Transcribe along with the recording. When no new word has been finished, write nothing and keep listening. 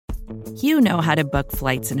You know how to book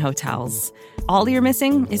flights and hotels. All you're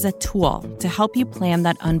missing is a tool to help you plan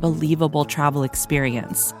that unbelievable travel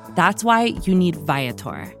experience. That's why you need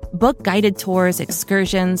Viator. Book guided tours,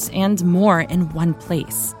 excursions, and more in one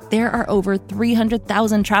place. There are over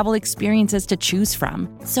 300,000 travel experiences to choose from,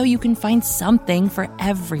 so you can find something for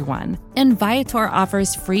everyone. And Viator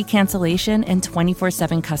offers free cancellation and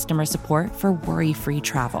 24/7 customer support for worry-free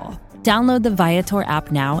travel. Download the Viator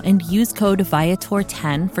app now and use code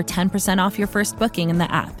Viator10 for 10% off your first booking in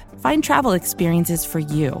the app. Find travel experiences for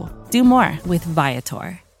you. Do more with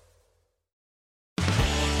Viator.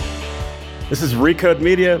 This is Recode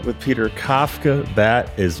Media with Peter Kafka. That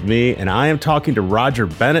is me, and I am talking to Roger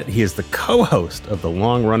Bennett. He is the co-host of the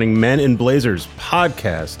long-running Men in Blazers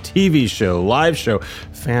podcast, TV show, live show,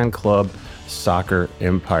 fan club, Soccer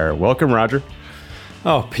Empire. Welcome, Roger.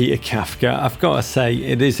 Oh, Peter Kafka, I've got to say,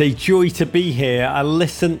 it is a joy to be here. I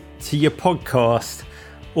listen to your podcast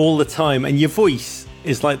all the time, and your voice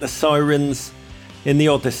is like the sirens in the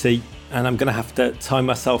Odyssey, and I'm going to have to tie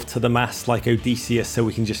myself to the mast like Odysseus so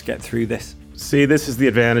we can just get through this. See, this is the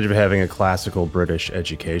advantage of having a classical British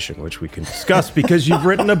education, which we can discuss because you've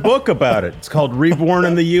written a book about it. It's called Reborn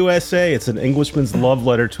in the USA. It's an Englishman's love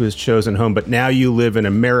letter to his chosen home. But now you live in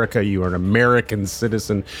America. You are an American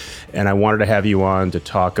citizen. And I wanted to have you on to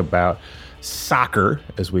talk about soccer,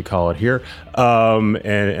 as we call it here,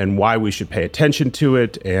 and why we should pay attention to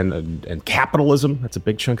it, and capitalism. That's a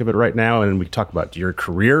big chunk of it right now. And we talk about your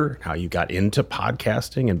career, how you got into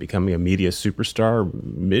podcasting and becoming a media superstar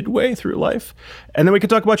midway through life. And then we can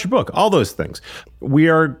talk about your book, all those things. We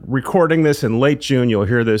are recording this in late June. You'll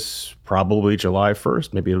hear this probably July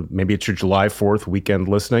 1st. Maybe it's your July 4th weekend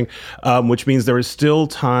listening, which means there is still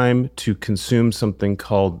time to consume something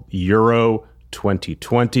called Euro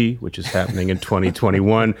 2020, which is happening in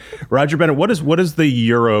 2021. Roger Bennett, what is the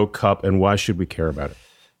Euro Cup and why should we care about it?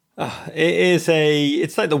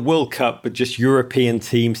 It's like the World Cup, but just European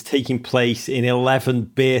teams taking place in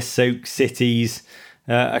 11 beer-soaked cities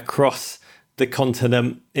across the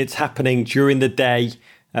continent. It's happening during the day.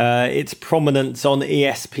 Its prominence on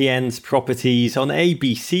ESPN's properties, on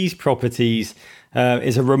ABC's properties,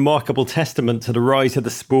 is a remarkable testament to the rise of the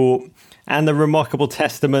sport and a remarkable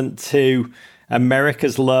testament to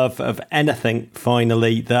America's love of anything,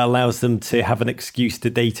 finally, that allows them to have an excuse to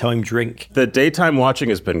daytime drink. The daytime watching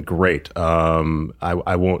has been great.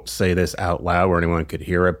 I won't say this out loud where anyone could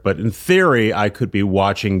hear it, but in theory, I could be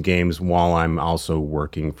watching games while I'm also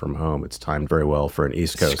working from home. It's timed very well for an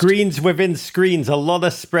East Coast. Screens within screens. A lot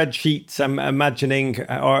of spreadsheets, I'm imagining,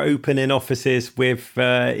 are open in offices with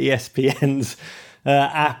ESPN's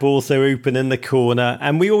app also open in the corner.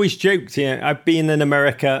 And we always joked, I've been in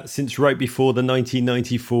America since right before the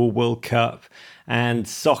 1994 World Cup, and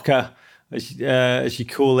soccer, as you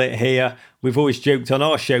call it here, we've always joked on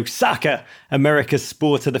our show, soccer, America's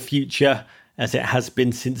sport of the future, as it has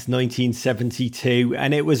been since 1972.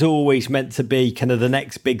 And it was always meant to be kind of the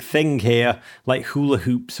next big thing here, like hula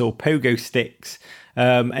hoops or pogo sticks.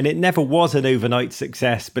 And it never was an overnight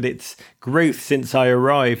success, but its growth since I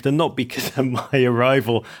arrived, and not because of my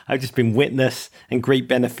arrival, I've just been witness and great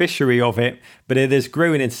beneficiary of it, but it has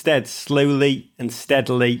grown instead slowly and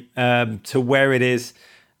steadily to where it is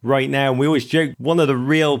right now. And we always joke, one of the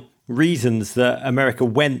real reasons that America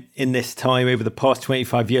went in this time over the past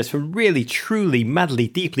 25 years from really, truly, madly,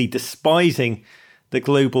 deeply despising the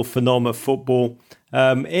global phenomenon of football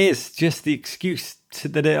is just the excuse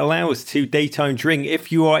that it allows to daytime drink.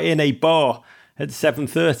 If you are in a bar at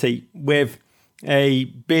 7:30 with a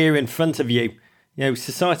beer in front of you,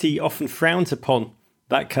 society often frowns upon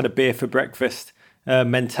that kind of beer for breakfast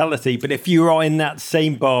mentality. But if you are in that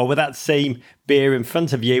same bar with that same beer in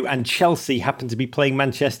front of you and Chelsea happen to be playing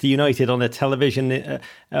Manchester United on a television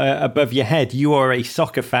above your head, you are a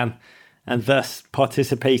soccer fan, and thus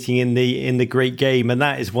participating in the great game. And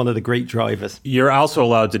that is one of the great drivers. You're also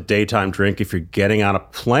allowed to daytime drink if you're getting on a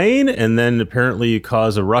plane, and then apparently you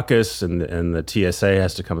cause a ruckus and the TSA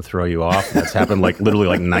has to come throw you off. That's happened literally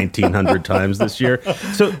 1,900 times this year.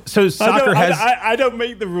 So soccer I don't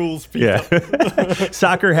make the rules, Peter. Yeah.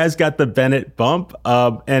 Soccer has got the Bennett bump,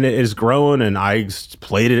 and it is growing, and I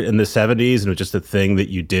played it in the 70s, and it was just a thing that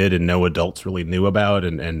you did and no adults really knew about,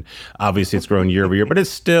 and obviously it's grown year over year, but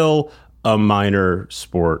it's still a minor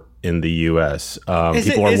sport in the U.S.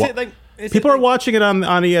 People are watching it on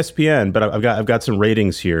ESPN, but I've got some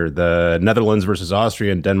ratings here. The Netherlands versus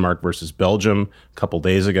Austria and Denmark versus Belgium a couple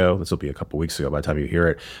days ago. This will be a couple weeks ago by the time you hear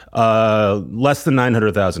it. Less than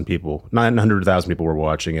 900,000 people. 900,000 people were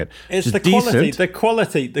watching it. It's the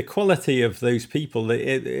quality of those people.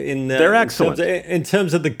 They're excellent in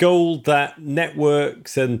terms of the goal that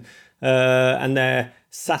networks and their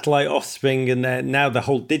satellite offspring, and now the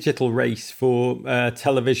whole digital race for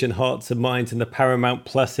television hearts and minds, and the Paramount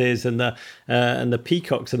Pluses and the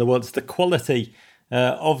Peacocks and the world. It's the quality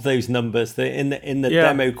of those numbers, in the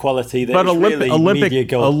demo quality. That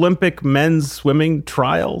Olympic men's swimming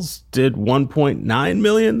trials did 1.9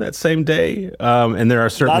 million that same day, and there are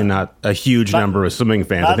certainly not a huge number of swimming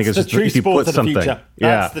fans. I think it's just if you put something.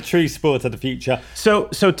 That's the true sport of the future. So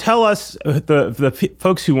tell us, the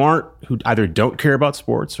folks who either don't care about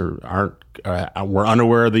sports or were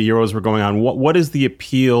unaware of the Euros were going on. What is the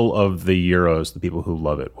appeal of the Euros? The people who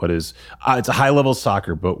love it. What is? It's a high level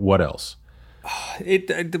soccer, but what else?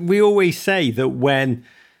 We always say that when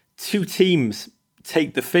two teams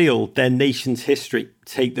take the field, their nation's history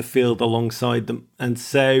take the field alongside them. And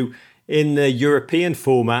so in the European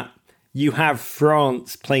format, you have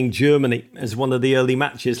France playing Germany as one of the early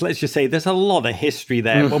matches. Let's just say there's a lot of history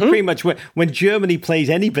there. Well, pretty much when Germany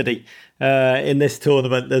plays anybody in this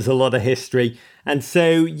tournament, there's a lot of history. And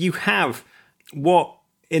so you have what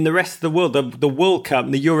in the rest of the world, the World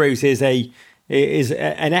Cup, the Euros is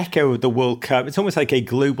an echo of the World Cup. It's almost like a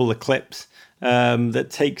global eclipse that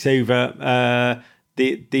takes over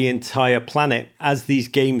the entire planet as these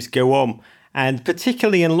games go on. And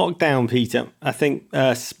particularly in lockdown, Peter, I think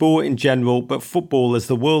sport in general, but football as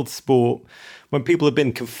the world sport, when people have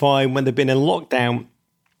been confined, when they've been in lockdown,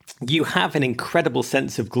 you have an incredible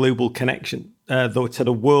sense of global connection to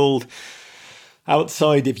the world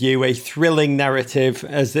outside of you, a thrilling narrative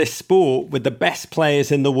as this sport with the best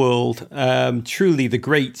players in the world, truly the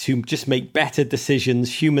greats who just make better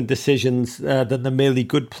decisions, human decisions than the merely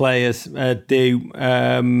good players do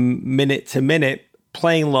minute to minute,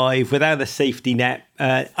 playing live without a safety net,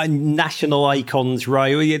 national icons,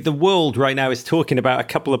 right? The world right now is talking about a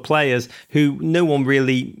couple of players who no one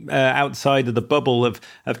really outside of the bubble of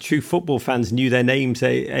true football fans knew their names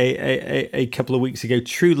a couple of weeks ago.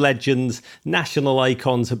 True legends, national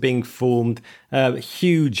icons are being formed,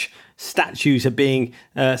 huge statues are being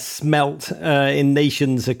smelt in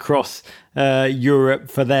nations across Europe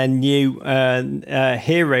for their new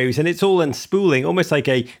heroes. And it's all unspooling, almost like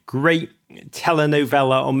a great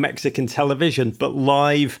telenovela on Mexican television, but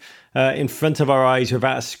live in front of our eyes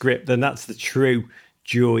without a script. And that's the true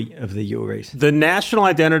joy of the Euros. The national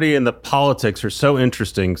identity and the politics are so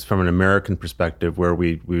interesting from an American perspective, where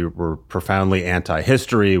we were profoundly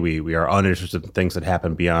anti-history. We are uninterested in things that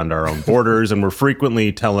happen beyond our own borders, and we're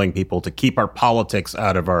frequently telling people to keep our politics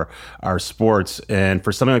out of our sports. And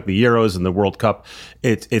for something like the Euros and the World Cup,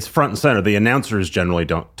 it's front and center. The announcers generally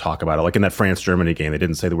don't talk about it. Like in that France-Germany game, they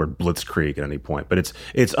didn't say the word blitzkrieg at any point, but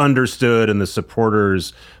it's understood, and the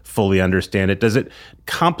supporters fully understand it. Does it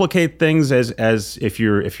complicate things as if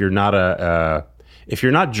you're not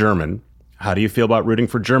German? How do you feel about rooting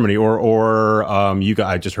for Germany? Or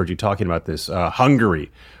I just heard you talking about this.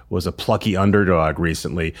 Hungary was a plucky underdog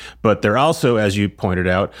recently, but they're also, as you pointed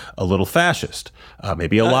out, a little fascist,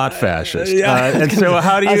 maybe a lot fascist. And so,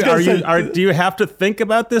 how do you have to think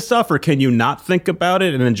about this stuff, or can you not think about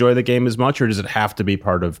it and enjoy the game as much, or does it have to be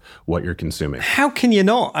part of what you're consuming? How can you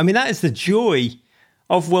not? I mean, that is the joy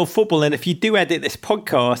of world football. And if you do edit this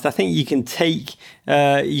podcast, I think you can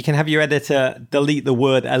have your editor delete the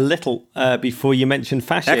word "a little" before you mention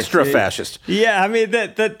fascist. Extra fascist. Yeah, I mean,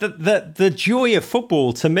 the joy of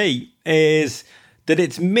football to me is that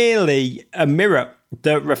it's merely a mirror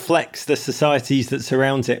that reflects the societies that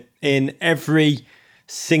surround it in every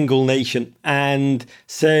single nation. And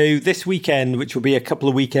so this weekend, which will be a couple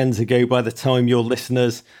of weekends ago by the time your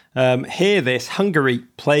listeners hear this, Hungary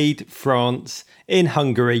played France in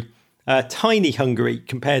Hungary, tiny Hungary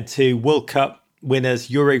compared to World Cup winners,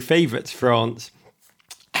 Euro favourites France,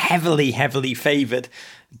 heavily favoured,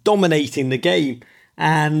 dominating the game.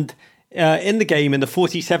 And in the game, in the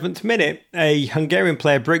 47th minute, a Hungarian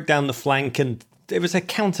player broke down the flank, and it was a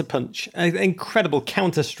counterpunch, an incredible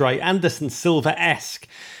counter-strike, Anderson Silva-esque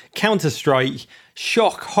counter-strike,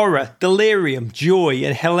 shock, horror, delirium, joy,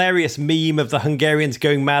 and hilarious meme of the Hungarians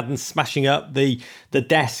going mad and smashing up the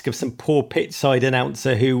desk of some poor pitchside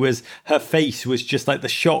announcer her face was just like the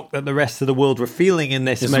shock that the rest of the world were feeling in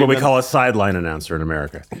this moment. This is what we call a sideline announcer in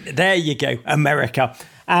America. There you go, America.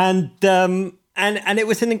 And it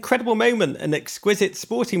was an incredible moment, an exquisite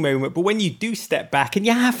sporting moment. But when you do step back, and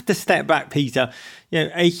you have to step back, Peter,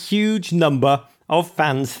 a huge number of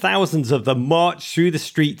fans, thousands of them, marched through the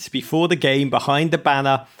streets before the game behind a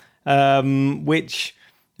banner, which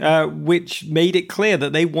made it clear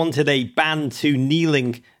that they wanted a ban to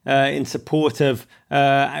kneeling in support of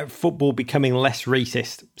football becoming less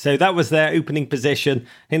racist. So that was their opening position.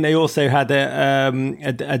 I think they also had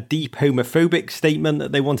a deep homophobic statement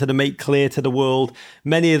that they wanted to make clear to the world.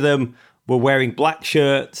 Many of them were wearing black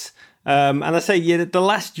shirts. And I say, the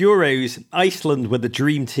last Euros, Iceland were the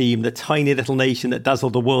dream team, the tiny little nation that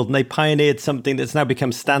dazzled the world. And they pioneered something that's now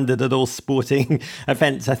become standard at all sporting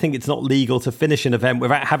events. I think it's not legal to finish an event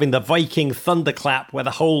without having the Viking thunderclap, where the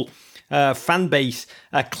whole fan base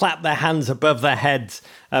clap their hands above their heads,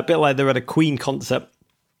 a bit like they're at a Queen concert.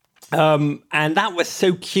 And that was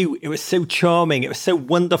so cute. It was so charming. It was so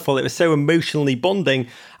wonderful. It was so emotionally bonding.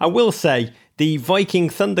 I will say, the Viking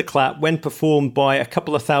thunderclap, when performed by a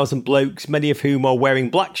couple of thousand blokes, many of whom are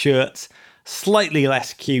wearing black shirts, slightly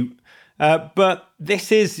less cute. But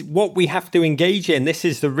this is what we have to engage in. This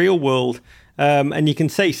is the real world. And you can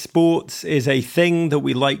say sports is a thing that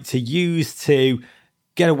we like to use to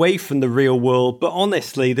get away from the real world. But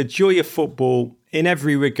honestly, the joy of football in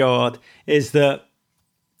every regard is that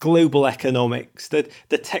global economics, the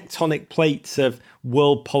tectonic plates of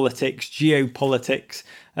world politics, geopolitics,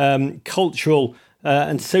 cultural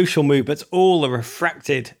and social movements, all are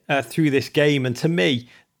refracted through this game. And to me,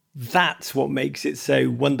 that's what makes it so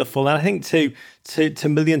wonderful. And I think to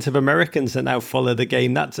millions of Americans that now follow the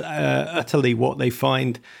game, that's utterly what they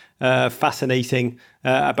find fascinating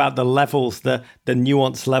about the levels, the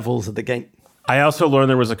nuanced levels of the game. I also learned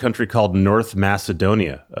there was a country called North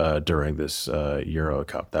Macedonia during this Euro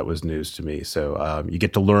Cup. That was news to me. So you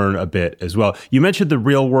get to learn a bit as well. You mentioned the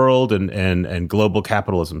real world and global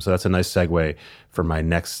capitalism. So that's a nice segue for my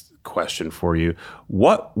next question for you.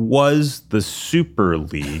 What was the Super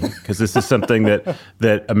League? Because this is something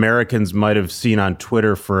that Americans might have seen on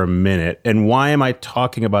Twitter for a minute. And why am I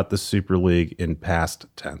talking about the Super League in past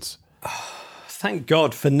tense? Thank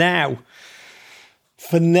God for now.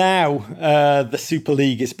 For now, the Super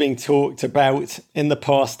League is being talked about in the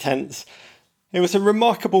past tense. It was a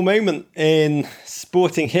remarkable moment in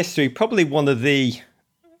sporting history, probably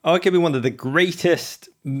arguably one of the greatest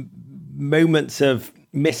moments of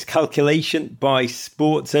miscalculation by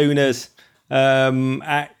sports owners who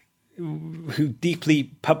deeply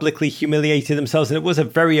publicly humiliated themselves. And it was a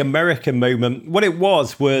very American moment. What it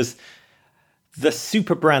was the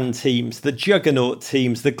super brand teams, the juggernaut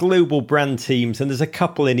teams, the global brand teams, and there's a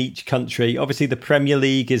couple in each country. Obviously, the Premier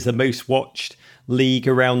League is the most watched league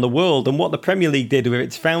around the world. And what the Premier League did with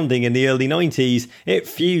its founding in the early 90s, it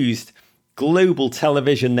fused global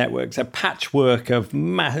television networks, a patchwork of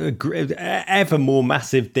ever more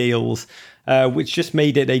massive deals, which just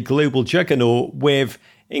made it a global juggernaut with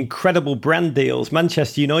incredible brand deals.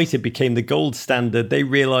 Manchester United became the gold standard. They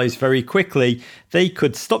realized very quickly they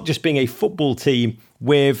could stop just being a football team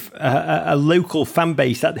with a local fan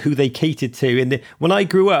base that who they catered to. And when I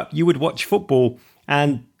grew up, you would watch football,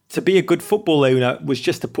 and to be a good football owner was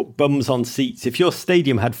just to put bums on seats. If your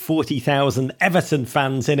stadium had 40,000 Everton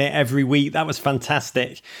fans in it every week, that was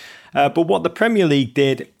fantastic. But what the Premier League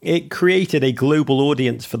did, it created a global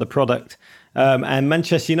audience for the product. And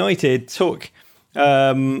Manchester United took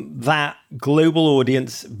that global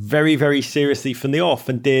audience very, very seriously from the off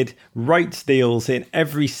and did rights deals in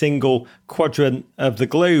every single quadrant of the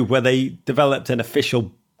globe, where they developed an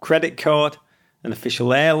official credit card, an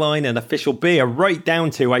official airline, an official beer, right down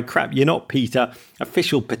to, I crap you not, Peter,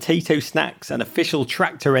 official potato snacks and official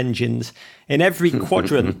tractor engines in every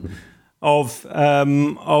quadrant of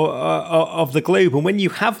the globe. And when you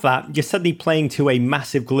have that, you're suddenly playing to a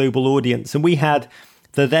massive global audience. And we had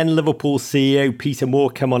the then Liverpool CEO, Peter Moore,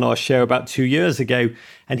 come on our show about 2 years ago.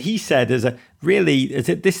 And he said,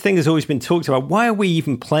 this thing has always been talked about. Why are we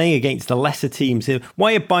even playing against the lesser teams?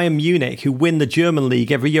 Why are Bayern Munich, who win the German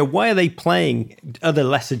league every year, why are they playing other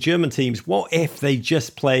lesser German teams? What if they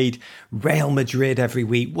just played Real Madrid every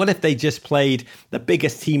week? What if they just played the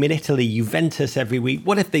biggest team in Italy, Juventus, every week?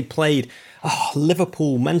 What if they played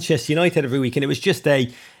Liverpool, Manchester United every week? And it was just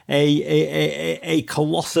a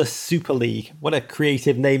Colossus Super League. What a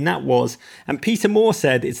creative name that was. And Peter Moore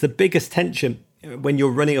said it's the biggest tension when you're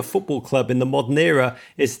running a football club in the modern era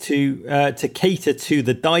is to cater to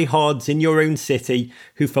the diehards in your own city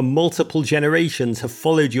who for multiple generations have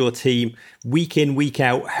followed your team week in, week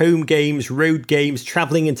out, home games, road games,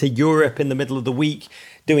 traveling into Europe in the middle of the week,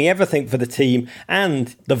 doing everything for the team,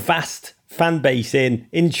 and the vast fan base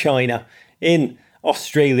in China, in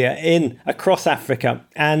Australia, across Africa,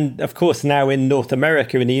 and of course now in North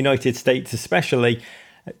America, in the United States especially,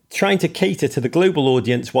 trying to cater to the global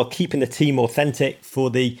audience while keeping the team authentic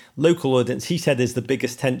for the local audience, he said, is the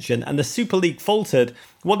biggest tension. And the Super League faltered.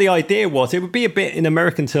 What the idea was, it would be a bit in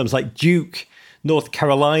American terms like Duke, North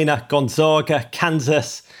Carolina, Gonzaga,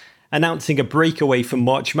 Kansas, announcing a breakaway from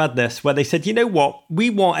March Madness, where they said, you know what, we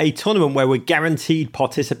want a tournament where we're guaranteed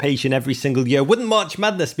participation every single year. Wouldn't March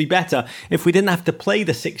Madness be better if we didn't have to play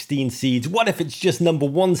the 16 seeds? What if it's just number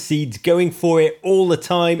 1 seeds going for it all the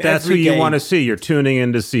time? That's who you want to see. You're tuning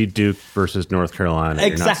in to see Duke versus North Carolina.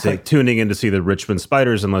 Exactly. You're not tuning in to see the Richmond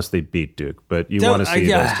Spiders unless they beat Duke, but you want to see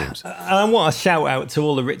those teams. I want to shout out to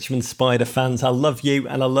all the Richmond Spider fans. I love you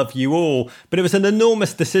and I love you all. But it was an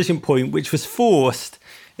enormous decision point which was forced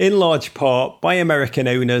in large part by American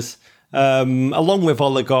owners, along with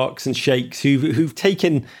oligarchs and sheikhs who've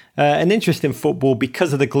taken an interest in football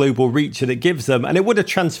because of the global reach that it gives them. And it would have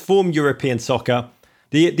transformed European soccer.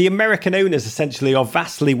 The American owners essentially are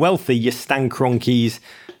vastly wealthy. Your Stan Kroenkes,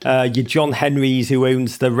 your John Henrys, who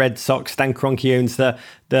owns the Red Sox. Stan Kroenke owns the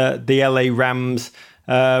LA Rams.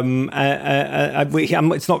 It's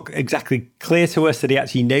not exactly clear to us that he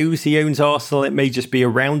actually knows he owns Arsenal. It may just be a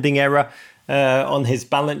rounding error on his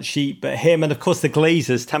balance sheet. But him and, of course, the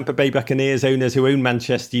Glazers, Tampa Bay Buccaneers owners who own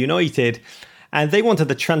Manchester United. And they wanted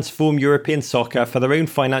to transform European soccer for their own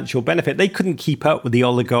financial benefit. They couldn't keep up with the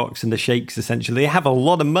oligarchs and the sheikhs, essentially. They have a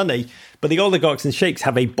lot of money, but the oligarchs and sheikhs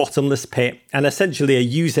have a bottomless pit and essentially are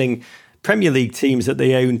using Premier League teams that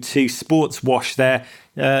they own to sports wash their,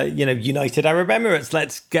 United Arab Emirates.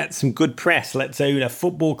 Let's get some good press. Let's own a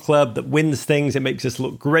football club that wins things. It makes us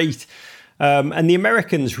look great. And the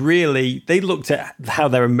Americans really, they looked at how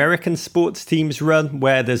their American sports teams run,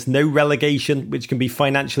 where there's no relegation, which can be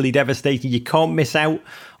financially devastating. You can't miss out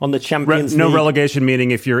on the Champions League. No relegation, meaning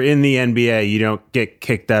if you're in the NBA, you don't get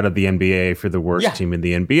kicked out of the NBA for the worst team in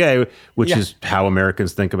the NBA, which is how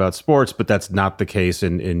Americans think about sports. But that's not the case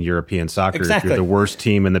in European soccer. Exactly. If you're the worst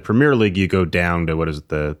team in the Premier League, you go down to, what is it,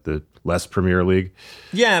 the less Premier League?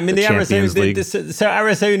 Yeah, I mean, the Arizona, so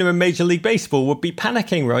Arizona and Major League Baseball would be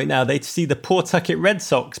panicking right now. They'd see the Pawtucket Red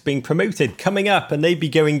Sox being promoted, coming up, and they'd be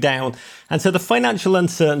going down. And so the financial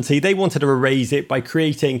uncertainty, they wanted to erase it by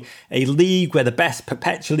creating a league where the best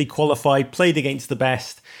perpetually qualified played against the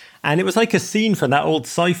best. And it was like a scene from that old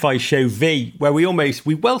sci-fi show V, where we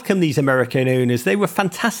welcomed these American owners. They were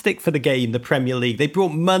fantastic for the game, the Premier League. They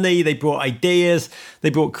brought money, they brought ideas, they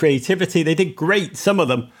brought creativity. They did great, some of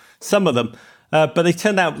them. But they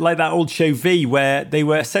turned out like that old show V, where they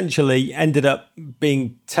were essentially ended up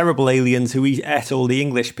being terrible aliens who ate all the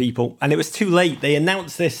English people. And it was too late. They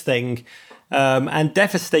announced this thing and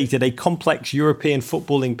devastated a complex European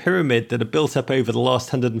footballing pyramid that had built up over the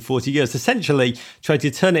last 140 years. Essentially tried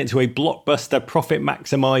to turn it into a blockbuster,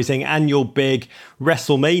 profit-maximizing, annual big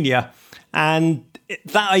WrestleMania. And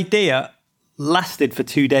that idea lasted for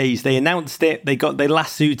 2 days. They announced it. They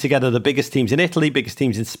lassoed together the biggest teams in Italy, biggest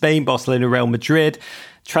teams in Spain, Barcelona, Real Madrid,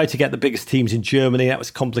 tried to get the biggest teams in Germany. That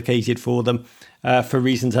was complicated for them for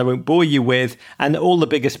reasons I won't bore you with, and all the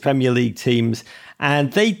biggest Premier League teams.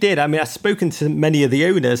 And they did. I mean, I've spoken to many of the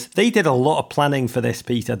owners. They did a lot of planning for this,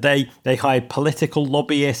 Peter. They hired political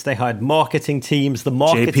lobbyists. They hired marketing teams. The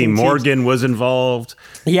marketing JP Morgan was involved.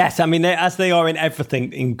 Yes, I mean, as they are in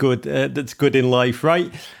everything in good that's good in life,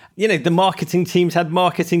 right? You know, the marketing teams had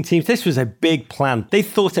marketing teams. This was a big plan. They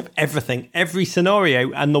thought of everything, every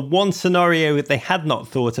scenario. And the one scenario that they had not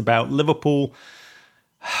thought about, Liverpool,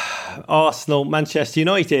 Arsenal, Manchester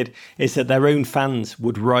United, is that their own fans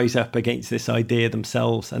would rise up against this idea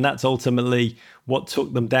themselves. And that's ultimately what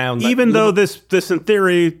took them down. Even though this in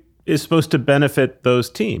theory is supposed to benefit those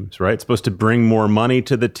teams, right? It's supposed to bring more money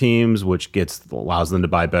to the teams, which allows them to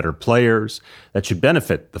buy better players. That should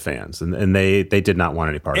benefit the fans, and they did not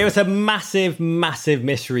want any part of it. It was a massive, massive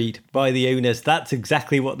misread by the owners. That's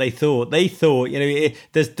exactly what they thought. They thought,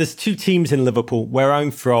 there's two teams in Liverpool, where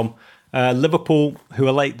I'm from. Liverpool, who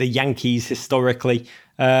are like the Yankees historically,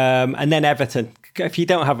 and then Everton. If you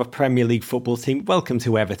don't have a Premier League football team, welcome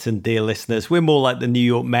to Everton, dear listeners. We're more like the New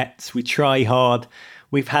York Mets. We try hard.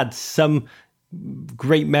 We've had some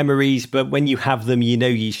great memories, but when you have them,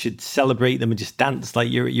 you should celebrate them and just dance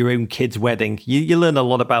like you're at your own kid's wedding. You learn a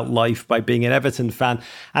lot about life by being an Everton fan.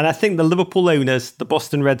 And I think the Liverpool owners, the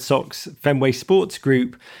Boston Red Sox Fenway Sports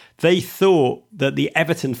Group, they thought that the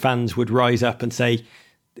Everton fans would rise up and say,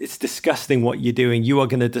 it's disgusting what you're doing. You are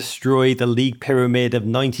going to destroy the league pyramid of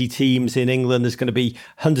 90 teams in England. There's going to be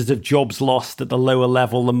hundreds of jobs lost at the lower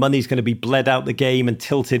level. The money's going to be bled out the game and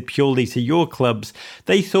tilted purely to your clubs.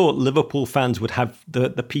 They thought Liverpool fans would have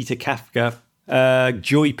the Peter Kafka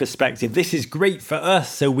joy perspective. This is great for us,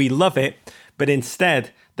 so we love it. But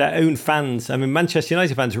instead, their own fans, I mean, Manchester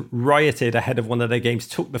United fans rioted ahead of one of their games,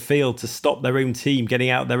 took the field to stop their own team getting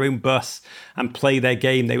out of their own bus and play their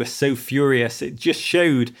game. They were so furious. It just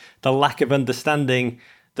showed the lack of understanding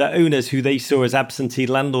that owners who they saw as absentee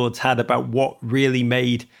landlords had about what really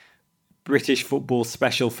made British football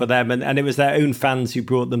special for them, and it was their own fans who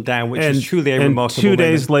brought them down, which was truly a remarkable 2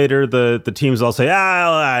 days moment. later, the teams all say,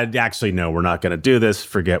 actually, no, we're not going to do this.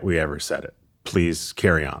 Forget we ever said it. Please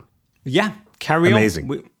carry on. Yeah, carry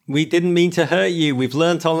Amazing. on. We didn't mean to hurt you. We've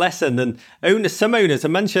learnt our lesson. And some owners, the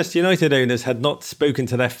Manchester United owners, had not spoken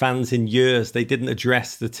to their fans in years. They didn't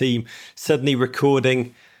address the team. Suddenly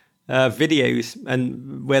recording videos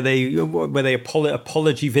and where they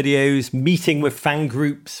apology videos, meeting with fan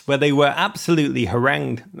groups where they were absolutely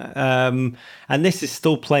harangued. And this is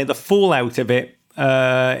still playing. The fallout of it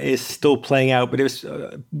is still playing out. But it was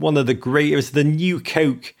one of the great. It was the new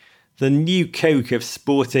Coke. The new Coke of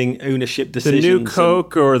sporting ownership decisions. The new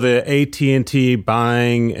Coke or the AT&T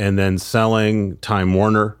buying and then selling Time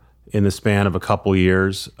Warner in the span of a couple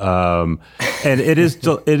years. And it is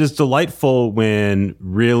delightful when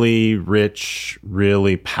really rich,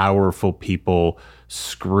 really powerful people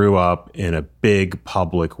screw up in a big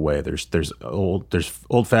public way. There's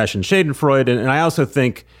old-fashioned Schadenfreude, and I also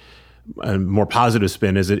think a more positive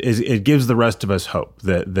spin is it gives the rest of us hope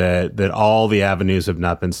that all the avenues have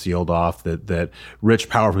not been sealed off, that rich,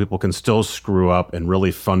 powerful people can still screw up in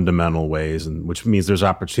really fundamental ways, and which means there's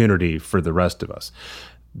opportunity for the rest of us.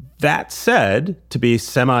 That said, to be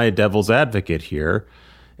semi-devil's advocate here,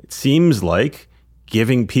 it seems like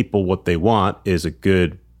giving people what they want is a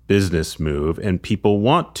good business move, and people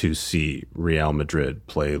want to see Real Madrid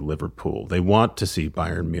play Liverpool. They want to see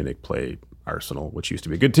Bayern Munich play Arsenal, which used to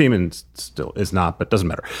be a good team and still is not, but doesn't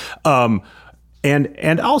matter.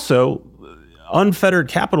 And also, unfettered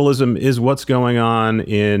capitalism is what's going on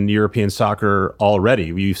in European soccer already.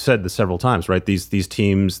 You've said this several times, right? These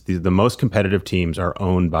teams, the most competitive teams, are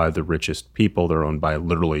owned by the richest people. They're owned by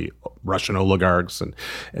literally Russian oligarchs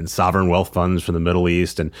and sovereign wealth funds from the Middle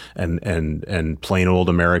East and plain old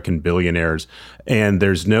American billionaires. And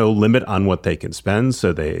there's no limit on what they can spend,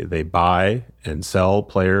 so they buy and sell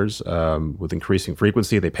players with increasing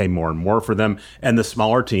frequency. They pay more and more for them. And the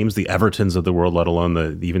smaller teams, the Evertons of the world, let alone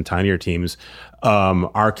the even tinier teams,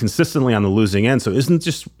 are consistently on the losing end. So isn't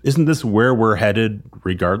this where we're headed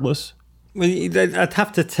regardless? Well, I'd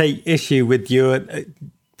have to take issue with your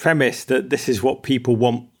premise that this is what people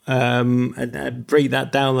want, and break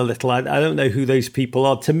that down a little. I don't know who those people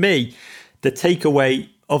are. To me, the takeaway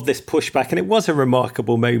of this pushback, and it was a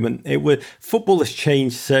remarkable moment. Football has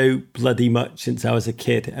changed so bloody much since I was a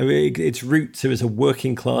kid. I mean, its roots are as a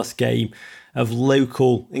working class game of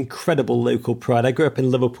incredible local pride. I grew up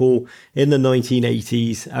in Liverpool in the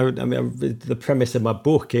 1980s. The premise of my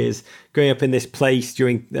book is growing up in this place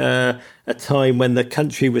during a time when the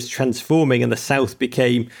country was transforming and the South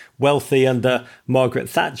became wealthy under Margaret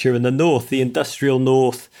Thatcher, and the North, the industrial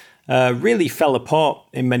North, really fell apart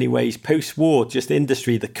in many ways post-war. Just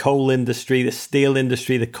industry, the coal industry, the steel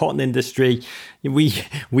industry, the cotton industry. We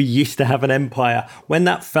used to have an empire. When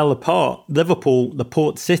that fell apart, Liverpool, the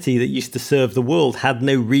port city that used to serve the world, had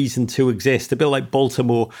no reason to exist. A bit like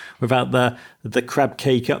Baltimore without the crab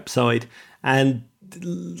cake upside. And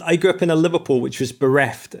I grew up in a Liverpool which was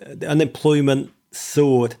bereft. Unemployment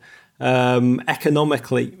soared.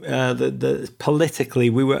 Economically, politically,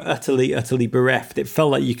 we were utterly bereft. It felt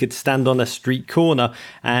like you could stand on a street corner,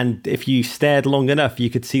 and if you stared long enough, you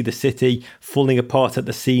could see the city falling apart at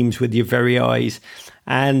the seams with your very eyes.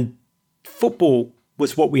 And football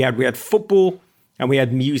was what we had. We had football and we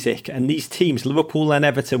had music. And these teams, Liverpool and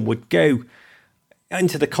Everton, would go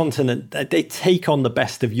into the continent. They take on the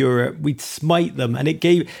best of Europe. We'd smite them. And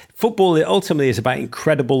football ultimately is about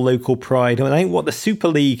incredible local pride. And I think what the Super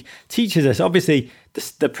League teaches us, obviously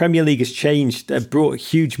the Premier League has changed, brought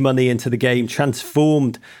huge money into the game,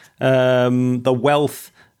 transformed the wealth,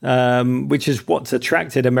 which is what's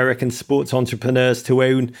attracted American sports entrepreneurs to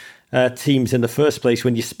own teams in the first place.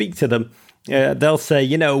 When you speak to them, they'll say,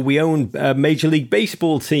 we own a Major League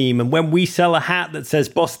Baseball team, and when we sell a hat that says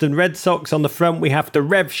Boston Red Sox on the front, we have to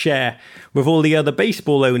rev share with all the other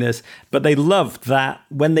baseball owners. But they loved that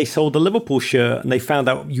when they sold a Liverpool shirt and they found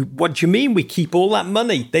out, what do you mean we keep all that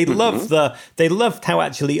money? They loved how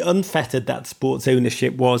actually unfettered that sports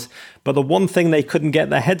ownership was. But the one thing they couldn't get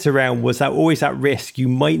their heads around was that always at risk. You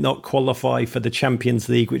might not qualify for the Champions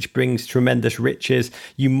League, which brings tremendous riches.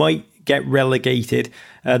 You might get relegated.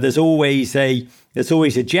 There's always a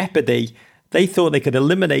jeopardy. They thought they could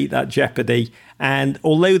eliminate that jeopardy, and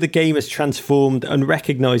although the game has transformed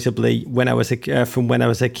unrecognizably from when I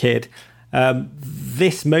was a kid,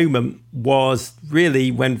 this moment was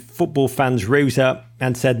really when football fans rose up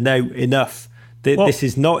and said, "No, enough. This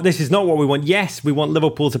is not what we want. Yes, we want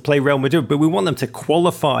Liverpool to play Real Madrid, but we want them to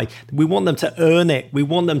qualify. We want them to earn it. We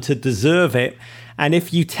want them to deserve it. And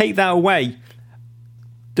if you take that away,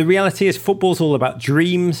 the reality is football's all about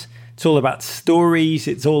dreams. It's all about stories.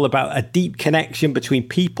 It's all about a deep connection between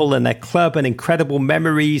people and their club, and incredible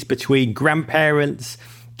memories between grandparents,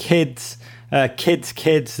 kids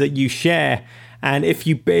that you share. And if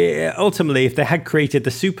they had created the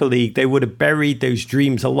Super League, they would have buried those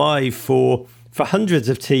dreams alive for hundreds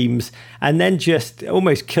of teams, and then just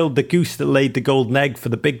almost killed the goose that laid the golden egg for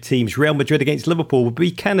the big teams. Real Madrid against Liverpool would be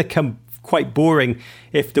kind of quite boring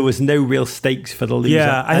if there was no real stakes for the loser.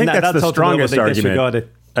 Yeah, I think that's the strongest argument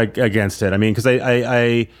against it. I mean, because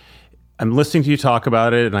I'm listening to you talk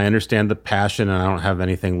about it, and I understand the passion, and I don't have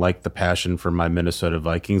anything like the passion for my Minnesota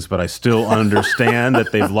Vikings, but I still understand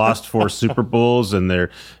that they've lost 4 Super Bowls, and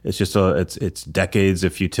it's decades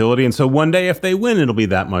of futility. And so one day, if they win, it'll be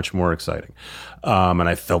that much more exciting. And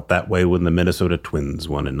I felt that way when the Minnesota Twins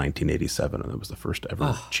won in 1987, and it was the first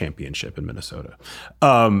ever championship in Minnesota.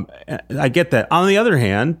 I get that. On the other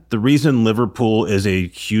hand, the reason Liverpool is a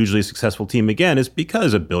hugely successful team again is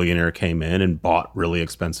because a billionaire came in and bought really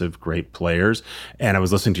expensive, great players. And I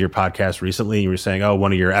was listening to your podcast recently, and you were saying,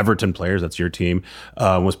 one of your Everton players, that's your team,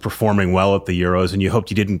 was performing well at the Euros, and you hoped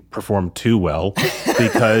he didn't perform too well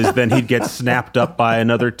because then he'd get snapped up by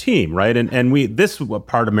another team, right? And this is what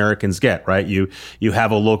part Americans get, right? You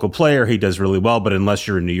have a local player, he does really well, but unless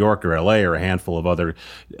you're in New York or LA or a handful of other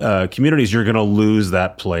communities, you're going to lose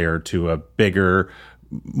that player to a bigger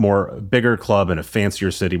club in a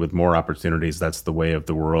fancier city with more opportunities. That's the way of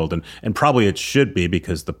the world. And probably it should be,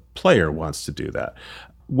 because the player wants to do that.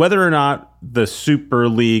 Whether or not the Super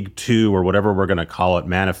League 2 or whatever we're going to call it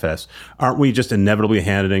manifests, aren't we just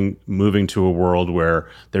inevitably moving to a world where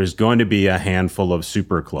there's going to be a handful of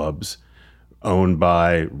super clubs owned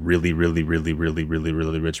by really, really, really, really, really,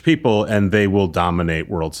 really rich people, and they will dominate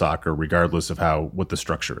world soccer regardless of what the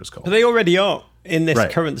structure is called? But they already are in this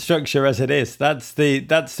current structure as it is. That's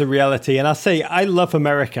the reality. And I say, I love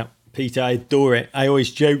America, Peter. I adore it. I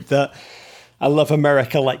always joke that I love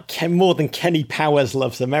America like more than Kenny Powers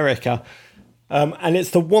loves America. And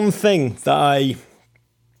it's the one thing that I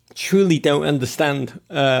truly don't understand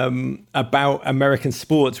about American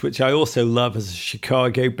sports, which I also love as a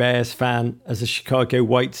Chicago Bears fan, as a Chicago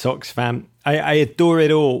White Sox fan. I adore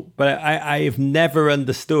it all, but I have never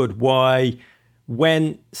understood why,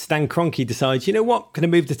 when Stan Kroenke decides, you know what, going to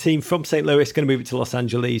move the team from St. Louis, going to move it to Los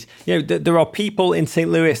Angeles. There are people in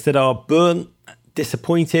St. Louis that are burnt,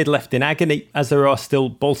 disappointed, left in agony, as there are still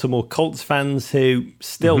Baltimore Colts fans who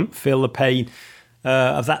still feel the pain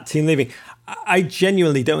of that team leaving. I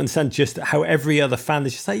genuinely don't understand just how every other fan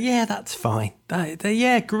is just like, yeah, that's fine.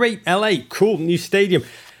 Yeah, great. LA, cool, new stadium.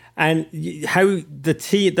 And how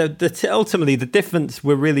ultimately the difference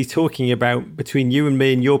we're really talking about between you and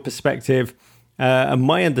me and your perspective and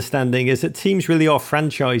my understanding is that teams really are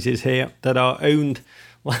franchises here that are owned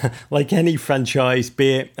like any franchise,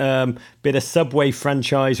 be it a Subway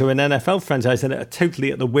franchise or an NFL franchise, and are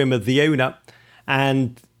totally at the whim of the owner.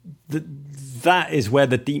 And that is where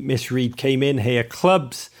the deep misread came in here.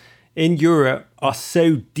 Clubs in Europe are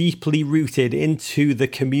so deeply rooted into the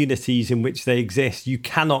communities in which they exist. You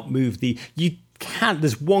cannot move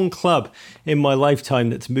there's one club in my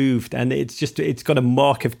lifetime that's moved, and it's got a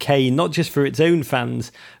mark of Cain, not just for its own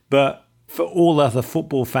fans, but for all other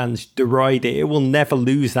football fans deride it. It will never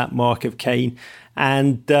lose that mark of Cain.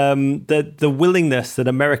 And the willingness that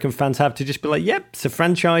American fans have to just be like, yep, it's a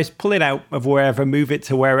franchise, pull it out of wherever, move it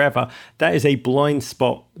to wherever. That is a blind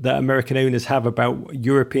spot that American owners have about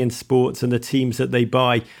European sports and the teams that they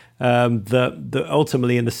buy. That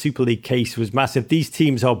ultimately in the Super League case was massive. These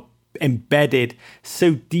teams are embedded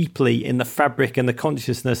so deeply in the fabric and the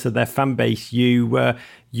consciousness of their fan base.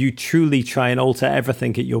 You truly try and alter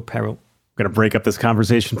everything at your peril. I'm going to break up this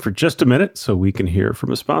conversation for just a minute so we can hear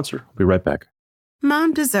from a sponsor. We'll be right back.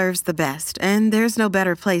 Mom deserves the best, and there's no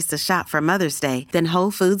better place to shop for Mother's Day than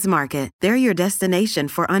Whole Foods Market. They're your destination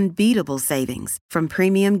for unbeatable savings, from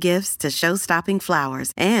premium gifts to show-stopping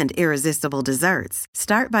flowers and irresistible desserts.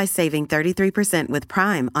 Start by saving 33% with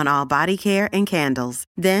Prime on all body care and candles.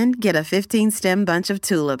 Then get a 15-stem bunch of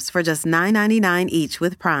tulips for just $9.99 each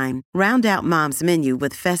with Prime. Round out Mom's menu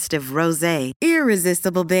with festive rosé,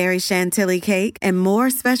 irresistible berry chantilly cake, and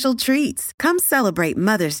more special treats. Come celebrate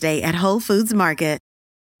Mother's Day at Whole Foods Market.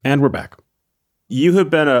 And we're back. You have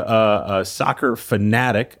been a soccer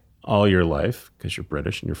fanatic all your life because you're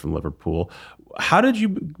British and you're from Liverpool. How did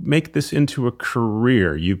you make this into a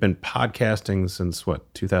career? You've been podcasting since,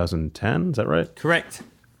 2010? Is that right? Correct.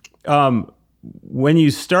 When you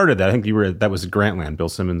started that, I think that was Grantland, Bill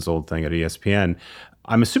Simmons' old thing at ESPN.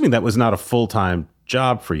 I'm assuming that was not a full-time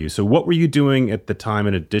job for you. So what were you doing at the time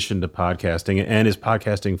in addition to podcasting? And is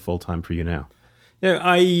podcasting full-time for you now?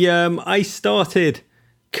 I started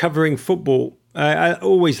covering football I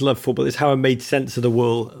always loved football. It's how I made sense of the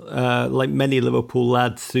world. Like many Liverpool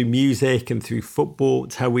lads, through music and through football.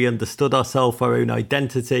 It's how we understood ourselves, our own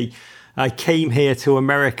identity. I came here to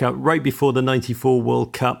America right before the '94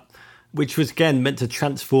 World Cup, which was, again, meant to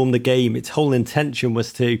transform the game. Its whole intention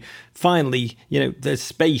was to finally, the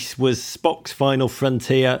space was Spock's final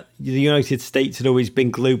frontier. The United States had always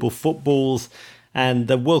been global footballs, and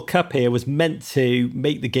the World Cup here was meant to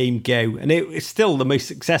make the game go. And it was still the most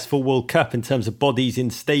successful World Cup in terms of bodies in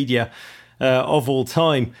stadia of all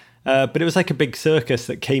time. But it was like a big circus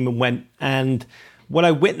that came and went. And what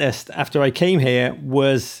I witnessed after I came here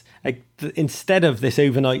was, instead of this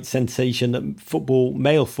overnight sensation that football,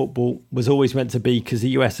 male football, was always meant to be, because the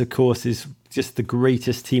US, of course, is just the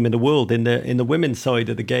greatest team in the world in the women's side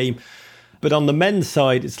of the game. But on the men's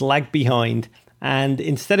side, it's lagged behind. And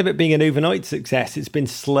instead of it being an overnight success, it's been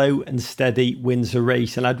slow and steady wins a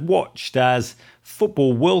race. And I'd watched as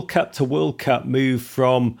football, World Cup to World Cup, move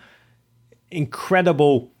from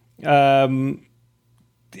incredible influencer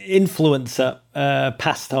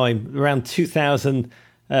pastime around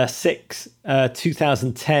 2006,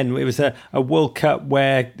 2010. It was a World Cup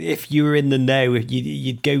where if you were in the know,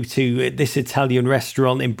 you'd go to this Italian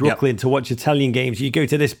restaurant in Brooklyn to watch Italian games. You go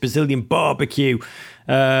to this Brazilian barbecue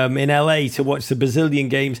in LA to watch the Brazilian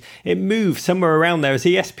games. It moved somewhere around there as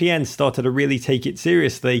ESPN started to really take it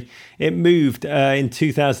seriously. It moved in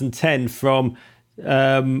 2010 from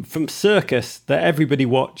circus that everybody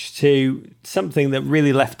watched to something that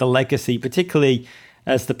really left a legacy, particularly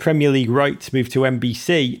as the Premier League rights moved to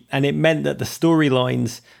NBC, and it meant that the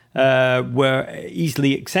storylines were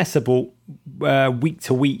easily accessible week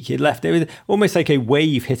to week. It was almost like a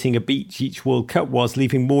wave hitting a beach, each World Cup was,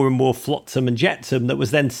 leaving more and more flotsam and jetsam that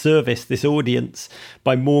was then serviced this audience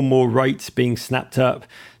by more and more rights being snapped up.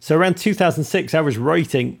 So around 2006, I was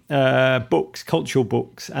writing books, cultural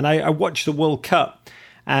books, and I watched the World Cup,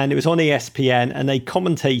 and it was on ESPN, and a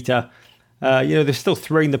commentator, they're still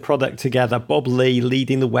throwing the product together. Bob Lee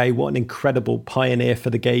leading the way. What an incredible pioneer for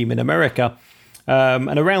the game in America.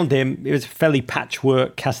 And around him, it was a fairly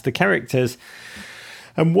patchwork cast of characters.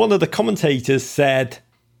 And one of the commentators said,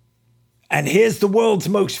 "And here's the world's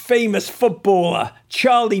most famous footballer,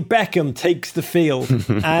 Charlie Beckham, takes the field."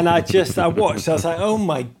 And I watched. I was like, "Oh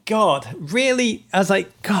my God, really?" I was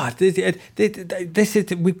like, "God, this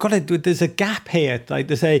is, we've got to do. There's a gap here. Like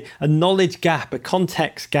there's a knowledge gap, a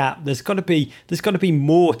context gap. There's got to be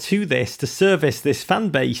more to this to service this fan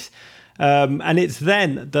base." And it's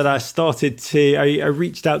then that I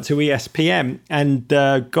reached out to ESPN and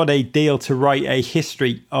got a deal to write a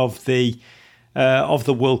history of the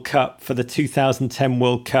World Cup for the 2010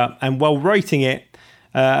 World Cup. And while writing it,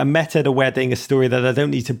 I met at a wedding, a story that I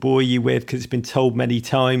don't need to bore you with because it's been told many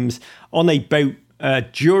times, on a boat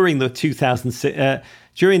during the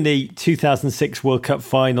 2006 World Cup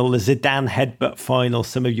final, the Zidane headbutt final.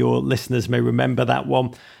 Some of your listeners may remember that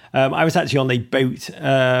one. I was actually on a boat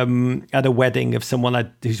at a wedding of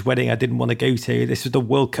someone whose wedding I didn't want to go to. This was the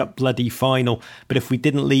World Cup bloody final. But if we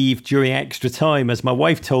didn't leave during extra time, as my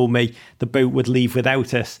wife told me, the boat would leave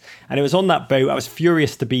without us. And it was on that boat. I was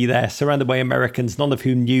furious to be there, surrounded by Americans, none of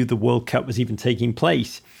whom knew the World Cup was even taking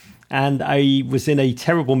place. And I was in a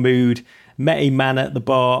terrible mood, met a man at the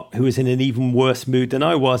bar who was in an even worse mood than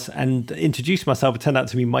I was, and introduced myself. It turned out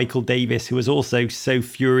to be Michael Davis, who was also so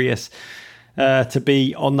furious to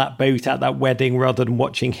be on that boat at that wedding rather than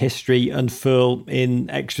watching history unfurl in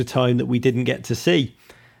extra time that we didn't get to see.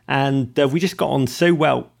 And we just got on so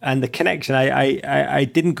well. And the connection, I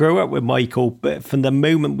didn't grow up with Michael, but from the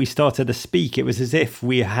moment we started to speak, it was as if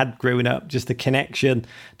we had grown up. Just the connection,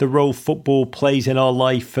 the role football plays in our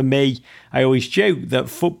life. For me, I always joke that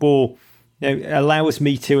football allows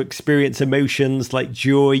me to experience emotions like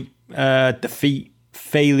joy, defeat,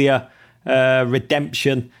 failure,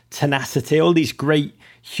 redemption, tenacity, all these great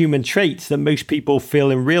human traits that most people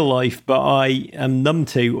feel in real life, but I am numb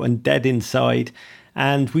to and dead inside.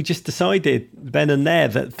 And we just decided then and there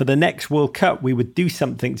that for the next World Cup, we would do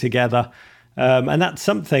something together. And that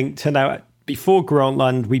something turned out, before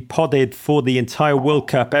Grantland, we podded for the entire World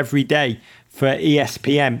Cup every day for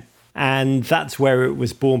ESPN. And that's where it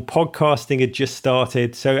was born. Podcasting had just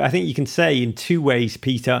started. So I think you can say in two ways,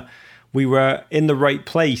 Peter, we were in the right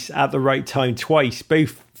place at the right time twice.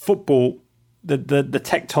 Both football, the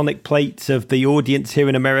tectonic plates of the audience here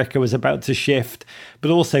in America was about to shift, but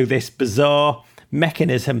also this bizarre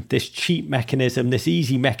mechanism, this cheap mechanism, this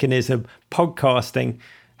easy mechanism, podcasting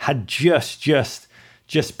had just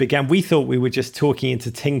just began. We thought we were just talking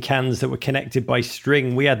into tin cans that were connected by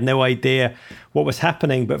string. We had no idea what was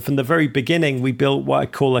happening. But from the very beginning, we built what I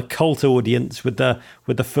call a cult audience with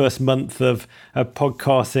the first month of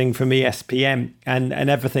podcasting from ESPN, and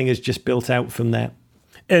everything has just built out from there.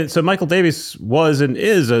 And so Michael Davies was and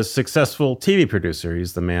is a successful TV producer.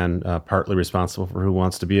 He's the man partly responsible for Who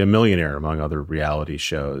Wants to Be a Millionaire, among other reality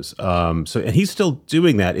shows. And he's still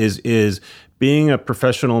doing that. Is being a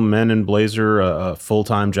professional Men in Blazer a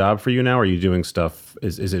full-time job for you now? Or are you doing stuff?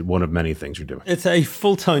 Is it one of many things you're doing? It's a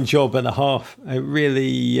full-time job and a half. It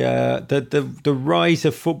really, the rise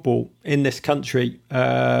of football in this country,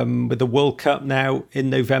 with the World Cup now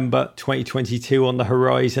in November 2022 on the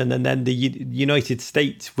horizon, and then the United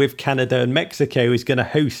States with Canada and Mexico is going to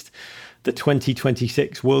host the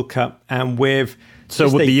 2026 World Cup, and with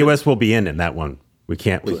the US will be in that one. We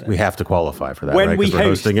can't. We have to qualify for that. When right? we host,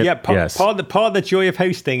 hosting it. Yeah. Yes. Part of the joy of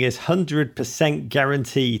hosting is 100%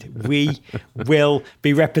 guaranteed. We will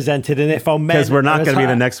be represented, and if our men, because we're not going to be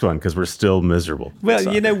the next one because we're still miserable.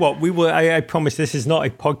 Well, you know what? We will. I promise this is not a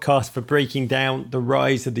podcast for breaking down the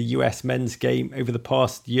rise of the US men's game over the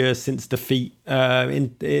past year since defeat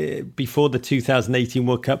before the 2018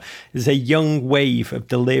 World Cup. There's a young wave of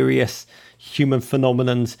delirious human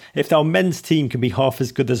phenomenons. If our men's team can be half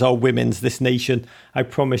as good as our women's, this nation, I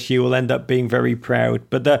promise you, will end up being very proud.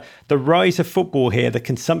 But the rise of football here, the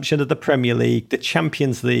consumption of the Premier League, the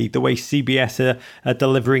Champions League, the way CBS are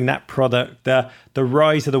delivering that product, the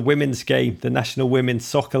rise of the women's game, the National Women's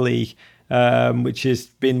Soccer League, which has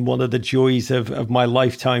been one of the joys of my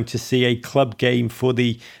lifetime, to see a club game for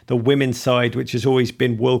the women's side, which has always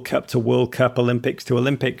been World Cup to World Cup, Olympics to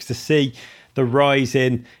Olympics, to see the rise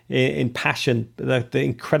in passion, the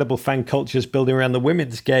incredible fan cultures building around the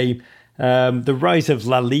women's game, the rise of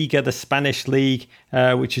La Liga, the Spanish league,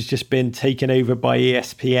 which has just been taken over by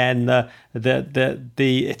ESPN,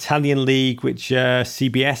 the Italian league, which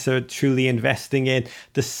CBS are truly investing in.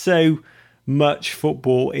 There's so much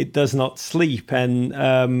football, it does not sleep. And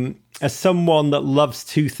as someone that loves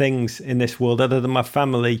two things in this world, other than my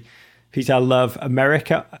family, is I love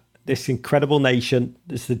America, this incredible nation.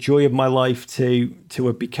 It's the joy of my life to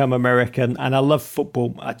have become American, and I love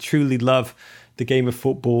football. I truly love the game of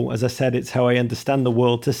football. As I said, it's how I understand the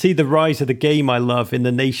world. To see the rise of the game I love in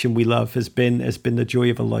the nation we love has been the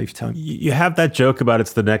joy of a lifetime. You have that joke about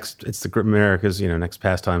it's the America's next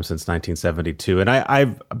pastime since 1972, and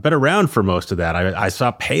I've been around for most of that. I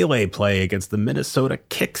saw Pele play against the Minnesota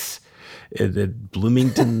Kicks at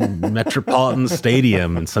Bloomington Metropolitan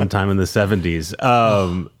Stadium, and sometime in the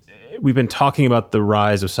 70s. We've been talking about the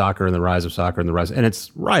rise of soccer and the rise of soccer and the rise, and it's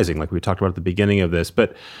rising, like we talked about at the beginning of this.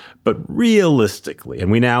 But realistically,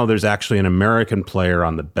 and there's actually an American player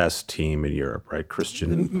on the best team in Europe, right?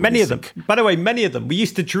 Christian. Many of them. By the way, many of them. We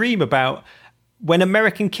used to dream about when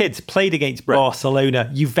American kids played against Barcelona,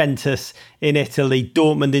 Juventus in Italy,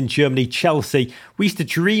 Dortmund in Germany, Chelsea. We used to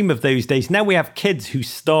dream of those days. Now we have kids who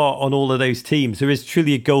start on all of those teams. There is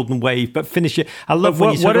truly a golden wave. But finish it. I love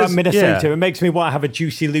when you talk about Minnesota. Yeah. It makes me want to have a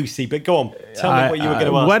Juicy Lucy. But go on. Tell me what you were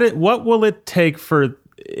going to ask. What will it take for,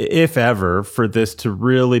 if ever, for this to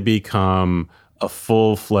really become a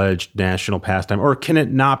full-fledged national pastime? Or can it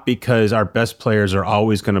not, because our best players are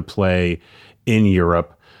always going to play in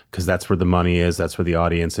Europe? Because that's where the money is, that's where the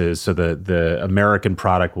audience is. So the American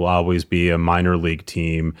product will always be a minor league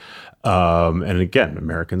team. And again,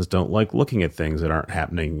 Americans don't like looking at things that aren't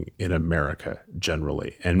happening in America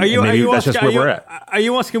generally. And maybe that's just where we're at. Are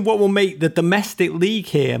you asking what will make the domestic league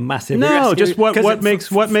here massive? No, just what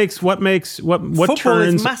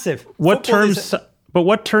turns massive. What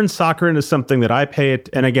turns soccer into something that I pay it,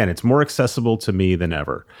 and again, it's more accessible to me than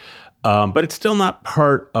ever. But it's still not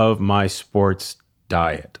part of my sports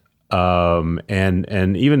diet.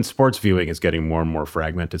 And even sports viewing is getting more and more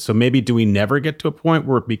fragmented. So maybe do we never get to a point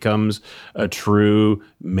where it becomes a true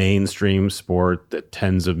mainstream sport that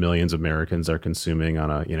tens of millions of Americans are consuming on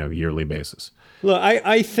a yearly basis? Look,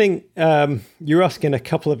 I think you're asking a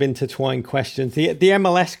couple of intertwined questions. The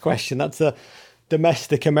MLS question, that's a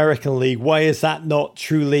domestic American league. Why is that not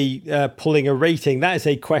truly pulling a rating? That is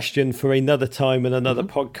a question for another time and another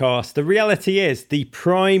podcast. The reality is the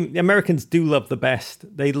Americans do love the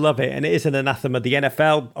best. They love it. And it is an anathema. The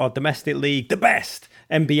NFL, our domestic league, the best.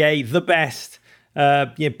 NBA, the best.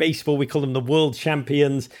 Baseball, we call them the world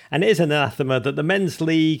champions. And it is an anathema that the men's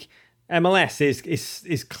league, MLS,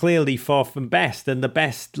 is clearly far from best. And the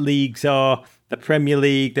best leagues are the Premier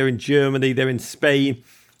League. They're in Germany. They're in Spain.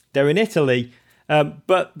 They're in Italy.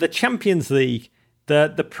 But the Champions League,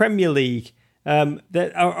 the Premier League,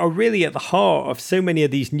 that are really at the heart of so many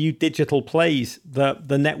of these new digital plays that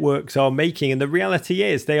the networks are making. And the reality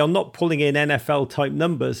is they are not pulling in NFL type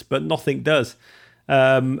numbers, but nothing does.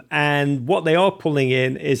 And what they are pulling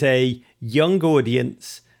in is a young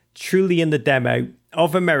audience, truly in the demo,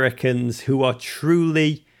 of Americans who are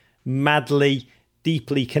truly, madly,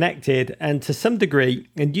 deeply connected. And to some degree,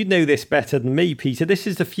 and you know this better than me, Peter, this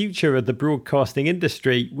is the future of the broadcasting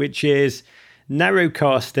industry, which is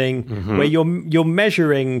narrowcasting, where you're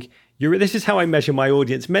measuring. This is how I measure my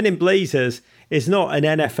audience. Men in Blazers is not an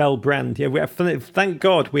NFL brand. Yeah, thank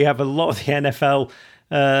God we have a lot of the NFL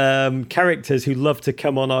characters who love to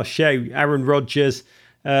come on our show. Aaron Rodgers,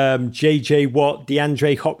 JJ Watt,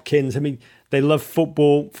 DeAndre Hopkins. I mean, they love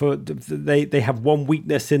football. They have one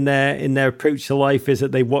weakness in their approach to life is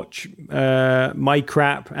that they watch my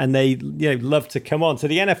crap, and they love to come on. So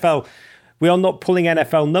the NFL, we are not pulling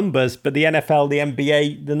NFL numbers, but the NFL, the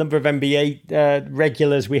NBA, the number of NBA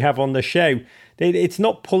regulars we have on the show, it's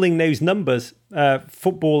not pulling those numbers,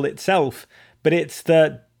 football itself, but it's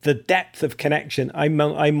the depth of connection. I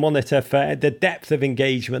monitor for the depth of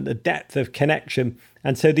engagement, the depth of connection.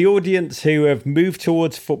 And so the audience who have moved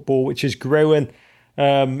towards football, which has grown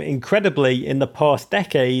incredibly in the past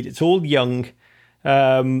decade, it's all young.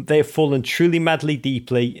 They have fallen truly, madly,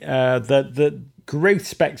 deeply. The growth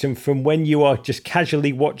spectrum from when you are just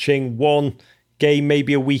casually watching one game,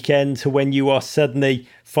 maybe a weekend, to when you are suddenly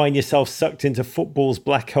find yourself sucked into football's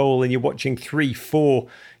black hole and you're watching 3-4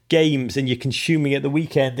 games and you're consuming at the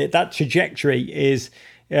weekend, that trajectory is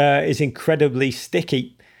incredibly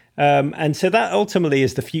sticky. And so that ultimately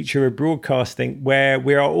is the future of broadcasting, where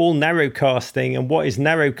we are all narrowcasting. And what is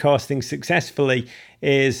narrowcasting successfully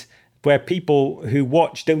is where people who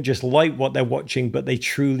watch don't just like what they're watching, but they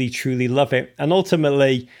truly, truly love it. And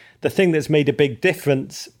ultimately, the thing that's made a big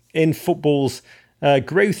difference in football's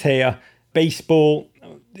growth here, baseball,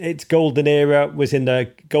 its golden era was in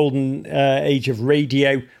the golden age of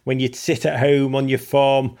radio, when you'd sit at home on your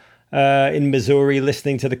farm in Missouri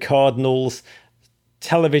listening to the Cardinals.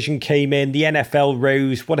 Television came in, the NFL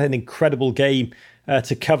rose. What an incredible game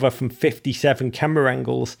to cover from 57 camera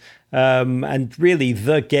angles. And really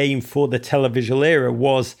the game for the televisual era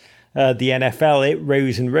was the NFL. It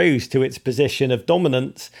rose and rose to its position of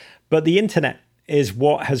dominance. But the internet is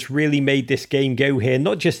what has really made this game go here.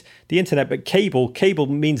 Not just the internet, but cable. Cable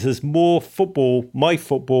means there's more football, my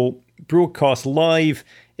football, broadcast live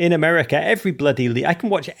in America, every bloody league. I can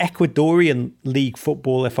watch Ecuadorian league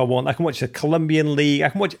football if I want. I can watch the Colombian league. I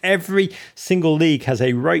can watch every single league has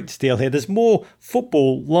a rights deal here. There's more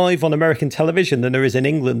football live on American television than there is in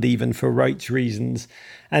England, even for rights reasons.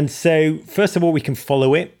 And so, first of all, we can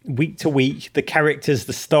follow it week to week. The characters,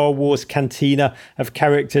 the Star Wars cantina of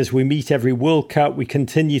characters we meet every World Cup, we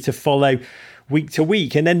continue to follow week to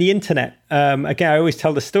week. And then the internet. Again, I always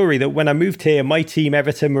tell the story that when I moved here, my team,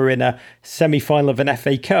 Everton, were in a semi-final of an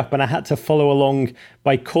FA Cup, and I had to follow along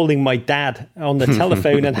by calling my dad on the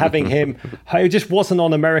telephone and having him, it just wasn't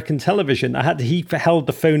on American television. He held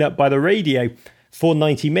the phone up by the radio for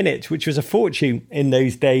 90 minutes, which was a fortune in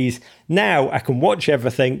those days. Now I can watch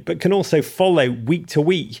everything, but can also follow week to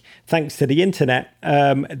week, thanks to the internet,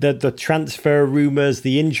 the transfer rumours,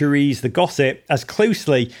 the injuries, the gossip, as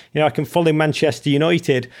closely. I can follow Manchester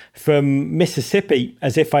United from Mississippi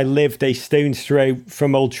as if I lived a stone's throw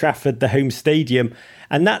from Old Trafford, the home stadium.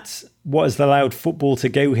 And that's what has allowed football to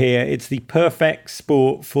go here. It's the perfect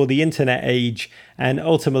sport for the internet age. And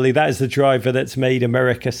ultimately, that is the driver that's made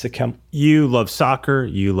America succumb. You love soccer.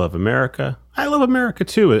 You love America. I love America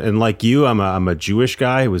too. And like you, I'm a Jewish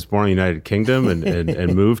guy who was born in the United Kingdom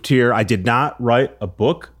and moved here. I did not write a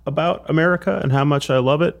book about America and how much I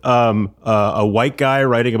love it. A white guy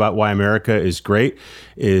writing about why America is great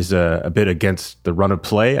is a bit against the run of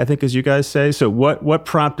play, I think, as you guys say. So what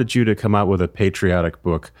prompted you to come out with a patriotic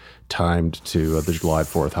book timed to the July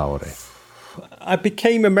 4th holiday? I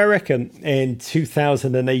became American in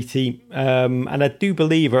 2018, and I do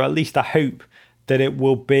believe, or at least I hope, that it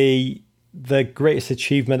will be the greatest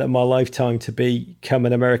achievement of my lifetime to become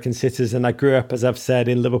an American citizen. I grew up, as I've said,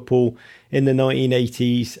 in Liverpool in the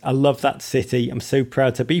 1980s. I love that city. I'm so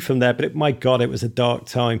proud to be from there, but my God, it was a dark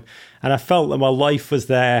time. And I felt that my life was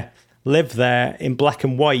there, lived there in black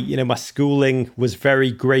and white. My schooling was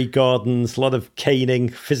very Grey Gardens, a lot of caning,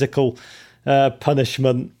 physical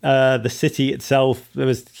punishment. The city itself, there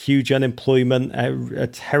was huge unemployment, a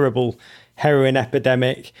terrible heroin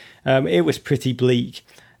epidemic. It was pretty bleak.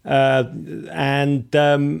 And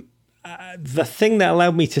the thing that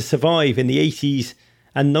allowed me to survive in the 80s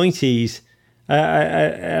and 90s,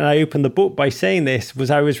 and I opened the book by saying this, was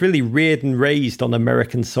I was really reared and raised on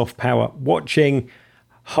American soft power, watching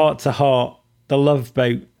heart to heart The Love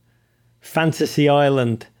Boat, Fantasy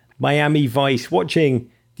Island, Miami Vice, watching,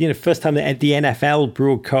 first time the NFL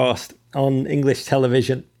broadcast on English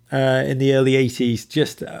television in the early 80s.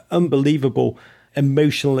 Just unbelievable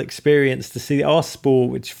emotional experience to see our sport,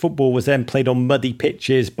 which football was then played on muddy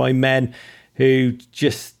pitches by men who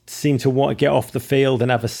just seemed to want to get off the field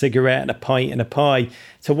and have a cigarette and a pint and a pie.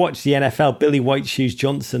 To watch the NFL, Billy White Shoes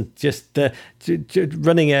Johnson just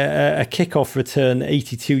running a kickoff return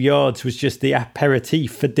 82 yards was just the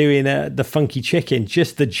aperitif for doing the funky chicken.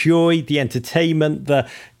 Just the joy, the entertainment, the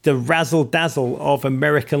razzle dazzle of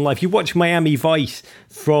American life. You watch Miami Vice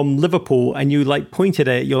from Liverpool and you pointed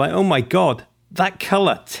at it, you're like, oh my God, that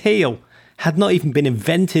colour, teal, had not even been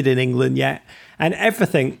invented in England yet. And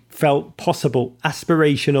everything felt possible,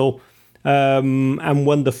 aspirational, and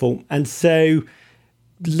wonderful. And so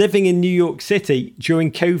living in New York City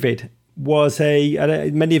during COVID was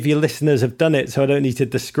many of your listeners have done it, so I don't need to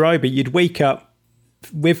describe it. You'd wake up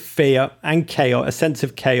with fear and chaos, a sense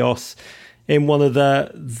of chaos in one of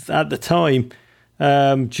at the time,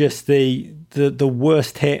 just the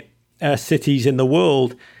worst hit cities in the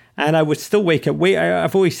world. And I would still wake up.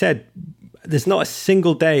 I've always said, there's not a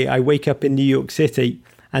single day I wake up in New York City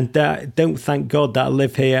and don't thank God that I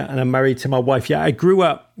live here and I'm married to my wife. Yeah, I grew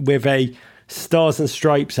up with a Stars and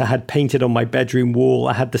Stripes I had painted on my bedroom wall.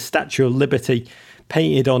 I had the Statue of Liberty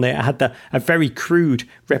painted on it. I had a very crude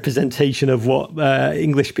representation of what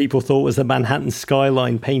English people thought was the Manhattan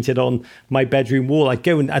skyline painted on my bedroom wall. I'd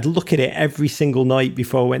go and I'd look at it every single night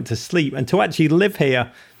before I went to sleep. And to actually live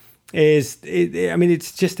here it's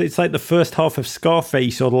like the first half of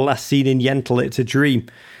Scarface or the last scene in Yentl. It's a dream.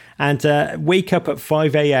 And wake up at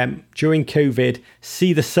 5 a.m. during COVID,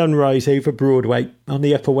 see the sunrise over Broadway on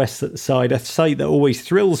the Upper West Side, a sight that always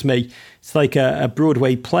thrills me. It's like a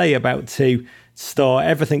Broadway play about to start.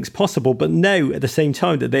 Everything's possible, but know at the same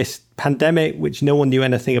time that this pandemic, which no one knew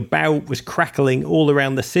anything about, was crackling all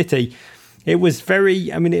around the city. It was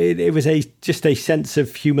it was just a sense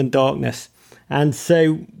of human darkness. And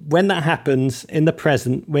so when that happens in the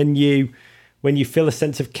present, when you feel a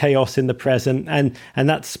sense of chaos in the present, and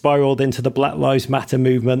that spiraled into the Black Lives Matter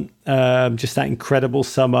movement, just that incredible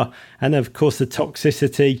summer, and of course the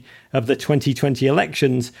toxicity of the 2020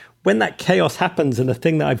 elections, when that chaos happens and the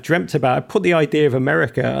thing that I've dreamt about, I put the idea of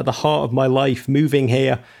America at the heart of my life, moving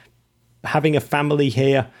here, having a family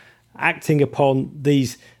here, acting upon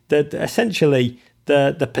essentially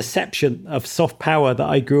the perception of soft power that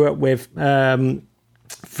I grew up with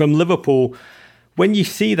from Liverpool. When you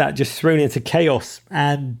see that just thrown into chaos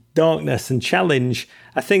and darkness and challenge,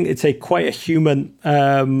 I think it's quite a human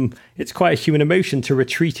emotion to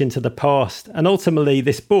retreat into the past. And ultimately,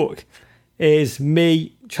 this book is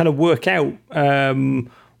me trying to work out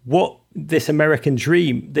what this American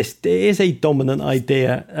dream. This is a dominant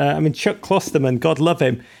idea. Chuck Klosterman, God love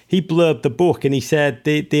him, he blurbed the book and he said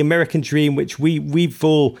the American dream, which we've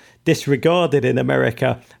all disregarded in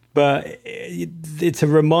America, but it's a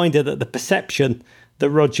reminder that the perception that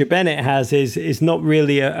Roger Bennett has is not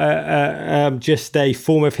really just a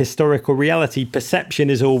form of historical reality. Perception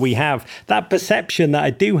is all we have. That perception that I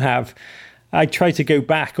do have, I try to go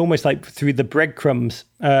back almost like through the breadcrumbs,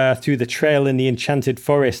 through the trail in the enchanted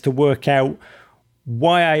forest to work out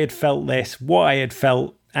why I had felt this, what I had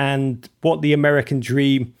felt, and what the American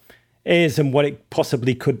dream is and what it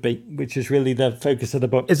possibly could be, which is really the focus of the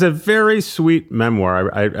book. It's a very sweet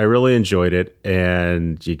memoir. I really enjoyed it.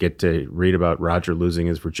 And you get to read about Roger losing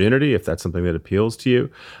his virginity, if that's something that appeals to you.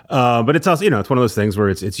 But it's also, it's one of those things where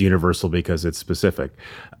it's universal because it's specific.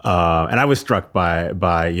 And I was struck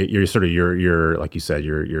by your sort of your like you said,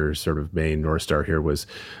 your sort of main North Star here was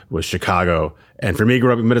Chicago. And for me,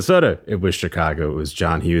 growing up in Minnesota, it was Chicago. It was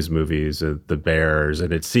John Hughes movies, the Bears,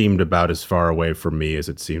 and it seemed about as far away from me as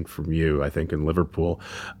it seemed from you, I think, in Liverpool.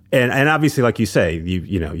 And obviously, like you say,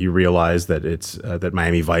 you realize that it's that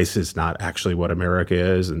Miami Vice is not actually what America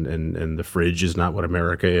is, and the fridge is not what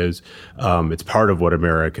America is. It's part of what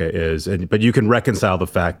America is, but you can reconcile the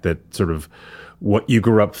fact that sort of what you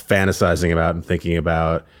grew up fantasizing about and thinking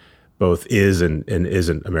about both is and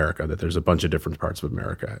isn't America, that there's a bunch of different parts of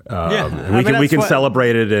America. And we can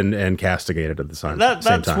celebrate it and castigate it at the same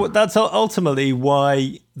time. That's ultimately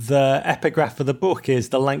why the epigraph of the book is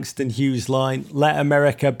the Langston Hughes line, "Let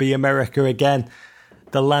America be America again,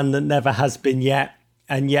 the land that never has been yet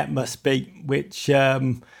and yet must be," which,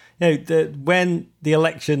 when the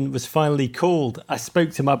election was finally called, I spoke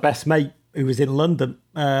to my best mate who was in London.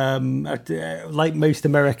 Like most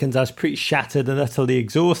Americans, I was pretty shattered and utterly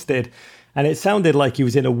exhausted. And it sounded like he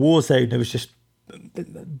was in a war zone. There was just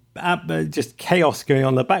chaos going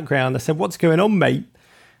on in the background. I said, "What's going on, mate?"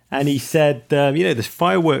 And he said, there's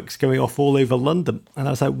fireworks going off all over London. And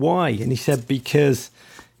I was like, why? And he said, because,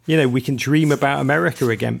 we can dream about America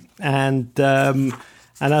again. And I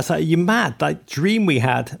was like, you're mad. That dream we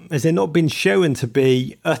had, has it not been shown to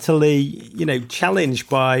be utterly, challenged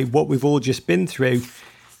by what we've all just been through?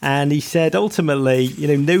 And he said, ultimately,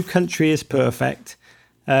 no country is perfect.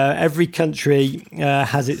 Every country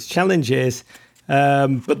has its challenges.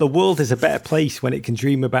 But the world is a better place when it can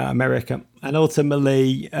dream about America. And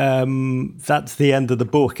ultimately, that's the end of the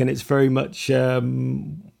book. And it's very much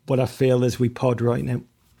what I feel as we pod right now.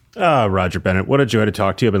 Roger Bennett, what a joy to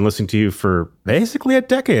talk to you. I've been listening to you for basically a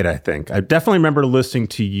decade, I think. I definitely remember listening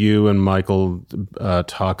to you and Michael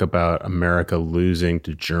talk about America losing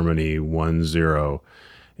to Germany 1-0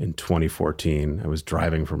 in 2014. I was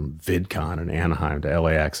driving from VidCon in Anaheim to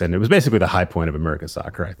LAX, and it was basically the high point of American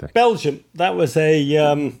soccer, I think. Belgium, that was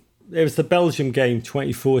it was the Belgium game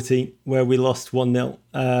 2014 where we lost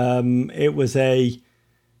 1-0.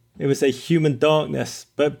 It was a human darkness.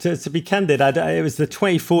 But to be candid, it was the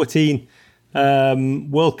 2014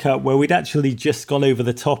 World Cup where we'd actually just gone over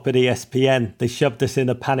the top at ESPN. They shoved us in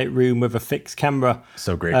a panic room with a fixed camera.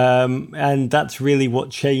 So great. And that's really what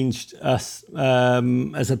changed us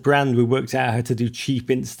as a brand. We worked out how to do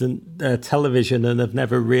cheap instant television and have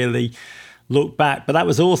never really looked back. But that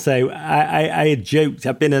was also, I had joked,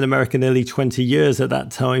 I've been in America nearly 20 years at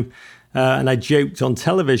that time. And I joked on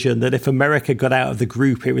television that if America got out of the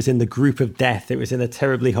group, it was in the group of death. It was in a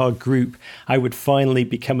terribly hard group. I would finally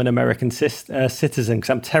become an American citizen, because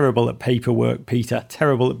I'm terrible at paperwork, Peter,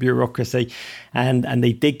 terrible at bureaucracy. And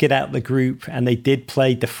they did get out of the group, and they did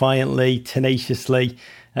play defiantly, tenaciously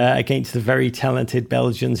against the very talented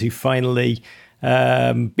Belgians who finally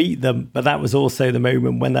beat them. But that was also the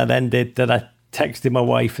moment when that ended that I texted my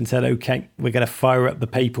wife and said, okay, we're going to fire up the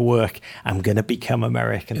paperwork. I'm going to become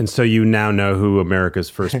American. And so you now know who America's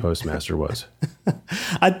first postmaster was.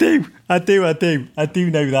 I do know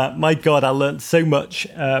that. My God, I learned so much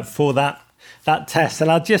for that test. And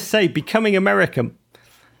I'll just say, becoming American,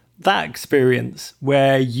 that experience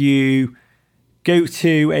where you go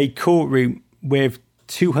to a courtroom with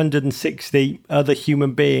 260 other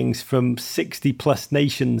human beings from 60 plus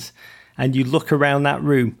nations, and you look around that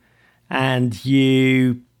room and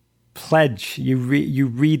you pledge, you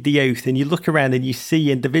read the oath, and you look around and you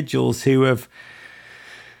see individuals who have,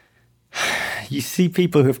 you see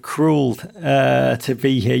people who have crawled to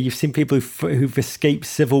be here. You've seen people who've escaped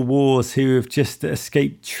civil wars, who have just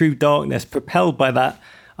escaped true darkness, propelled by that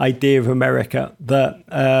idea of America that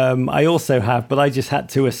I also have, but I just had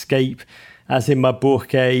to escape, as in my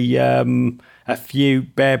book, a few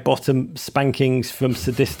bare-bottom spankings from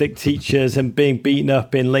sadistic teachers and being beaten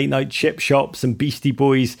up in late-night chip shops and Beastie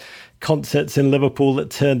Boys concerts in Liverpool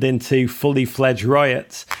that turned into fully-fledged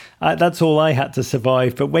riots. That's all I had to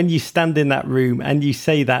survive. But when you stand in that room and you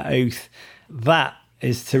say that oath, that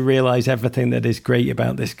is to realize everything that is great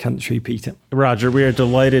about this country, Peter. Roger, we are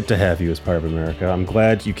delighted to have you as part of America. I'm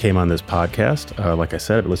glad you came on this podcast. Like I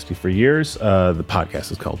said, I've listened to you for years. The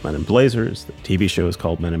podcast is called Men in Blazers. The TV show is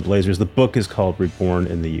called Men in Blazers. The book is called Reborn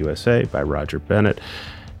in the USA by Roger Bennett.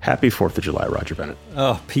 Happy 4th of July, Roger Bennett.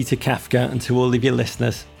 Oh, Peter Kafka, and to all of your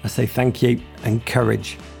listeners, I say thank you and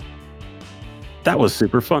courage. That was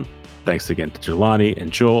super fun. Thanks again to Jelani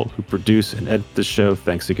and Joel, who produce and edit the show.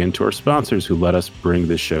 Thanks again to our sponsors who let us bring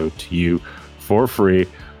this show to you for free.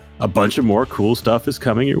 A bunch of more cool stuff is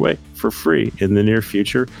coming your way for free in the near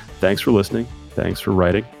future. Thanks for listening. Thanks for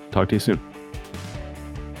writing. Talk to you soon.